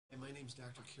my name is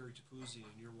Dr. Topouzian,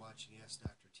 and you're watching Ask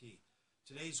Dr. T.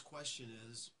 Today's question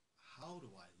is, how do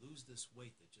I lose this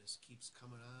weight that just keeps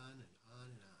coming on and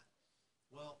on and on?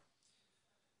 Well,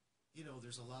 you know,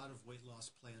 there's a lot of weight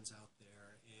loss plans out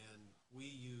there, and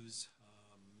we use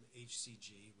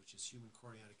HCG, which is human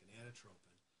chorionic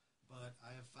gonadotropin, but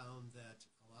I have found that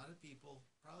a lot of people,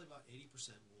 probably about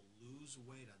 80%, will lose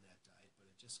weight on that diet,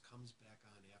 but it just comes back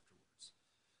on afterwards.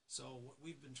 So what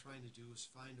we've been trying to do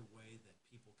is find a way that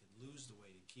people can lose the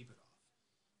weight and keep it off.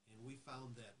 And we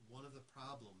found that one of the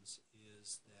problems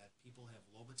is that people have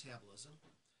low metabolism.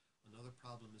 Another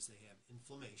problem is they have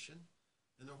inflammation,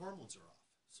 and their hormones are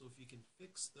off. So if you can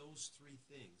fix those three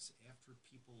things, after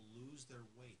people lose their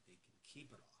weight, they can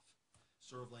keep it off.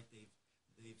 Sort of like they've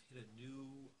hit a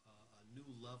new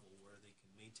level where they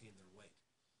can maintain their weight.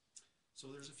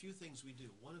 So there's a few things we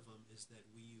do. One of them is that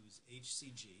we use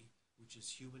HCG, which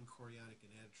is human chorionic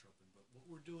gonadotropin. But what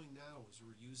we're doing now is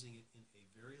we're using it in a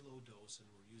very low dose, and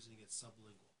we're using it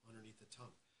sublingual, underneath the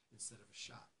tongue, instead of a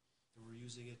shot. And we're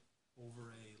using it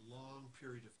over a long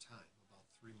period of time, about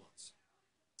 3 months.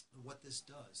 And what this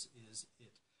does is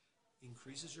it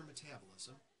increases your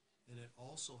metabolism, and it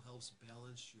also helps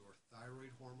balance your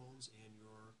thyroid hormones and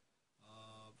your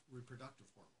reproductive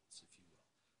hormones, if you will.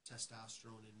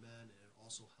 Testosterone in men, and it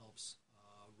also helps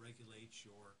regulate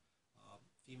your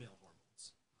female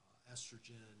hormones,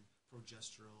 estrogen,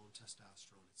 progesterone,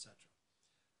 testosterone, etc.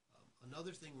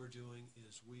 Another thing we're doing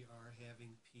is we are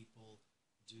having people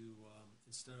do,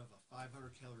 instead of a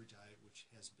 500-calorie diet, which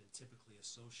has been typically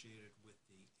associated with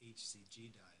the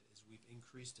HCG diet, is we've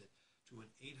increased it to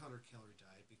an 800-calorie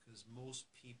diet because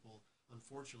most people,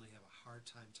 unfortunately, have a hard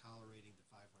time tolerating the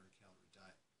 500-calorie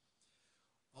diet.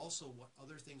 Also, what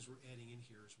other things we're adding in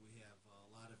here is we have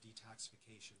a lot of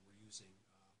detoxification. We're using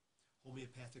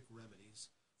homeopathic remedies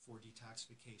for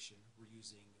detoxification. We're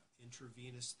using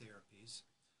intravenous therapies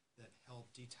that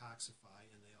help detoxify,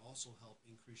 and they also help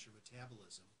increase your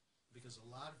metabolism, because a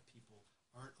lot of people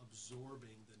aren't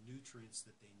absorbing the nutrients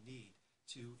that they need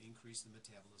to increase the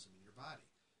metabolism in your body.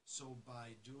 So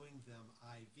by doing them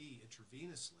IV,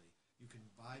 intravenously, you can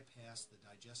bypass the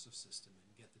digestive system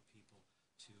and get the people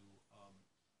to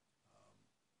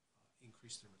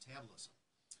increase their metabolism.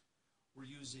 We're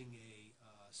using a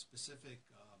specific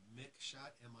MIC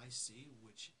shot, MIC,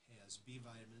 which has B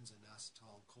vitamins and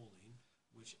inositol and choline,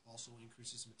 which also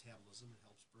increases metabolism and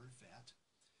helps burn fat.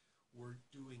 We're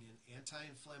doing an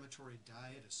anti-inflammatory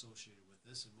diet associated with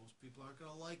this, and most people aren't going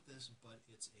to like this, but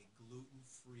it's a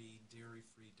gluten-free,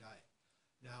 dairy-free diet.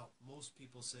 Now, most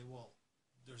people say, well,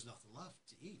 there's nothing left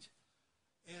to eat.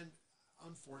 And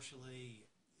unfortunately,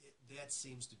 that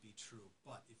seems to be true.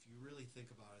 But if you really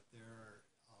think about it, there are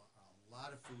a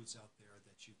lot of foods out there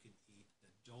that you can eat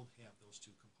that don't have those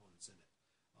two components in it.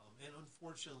 And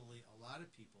unfortunately, a lot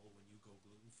of people, when you go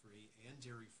gluten-free and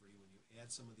dairy-free, when you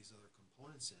add some of these other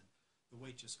components in, the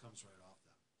weight just comes right off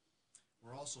them.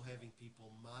 We're also having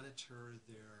people monitor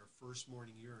their first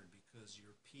morning urine, because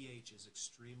your pH is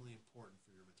extremely important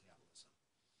for your metabolism.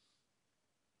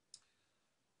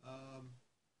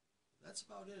 That's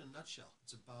about it in a nutshell.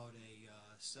 It's about a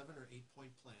 7 or 8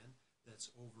 point plan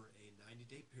that's over a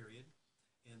 90-day period,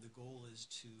 and the goal is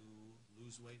to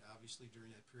lose weight, obviously, during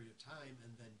that period of time,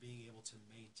 and then being able to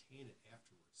maintain it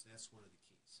afterwards. That's one of the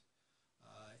keys.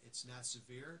 It's not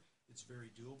severe. It's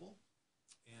very doable,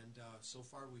 and so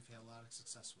far we've had a lot of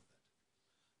success with it.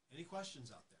 Any questions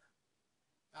out there?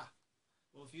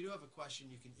 Well, if you do have a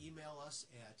question, you can email us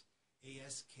at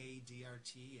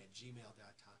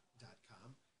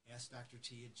askdrt@gmail.com,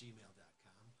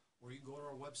 askdrt@gmail.com, or you can go to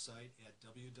our website at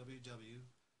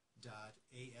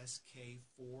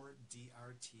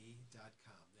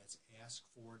www.ask4drt.com. That's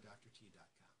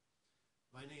ask4drt.com.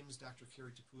 My name is Dr.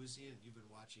 Topouzian, and you've been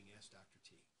watching Ask Dr. T.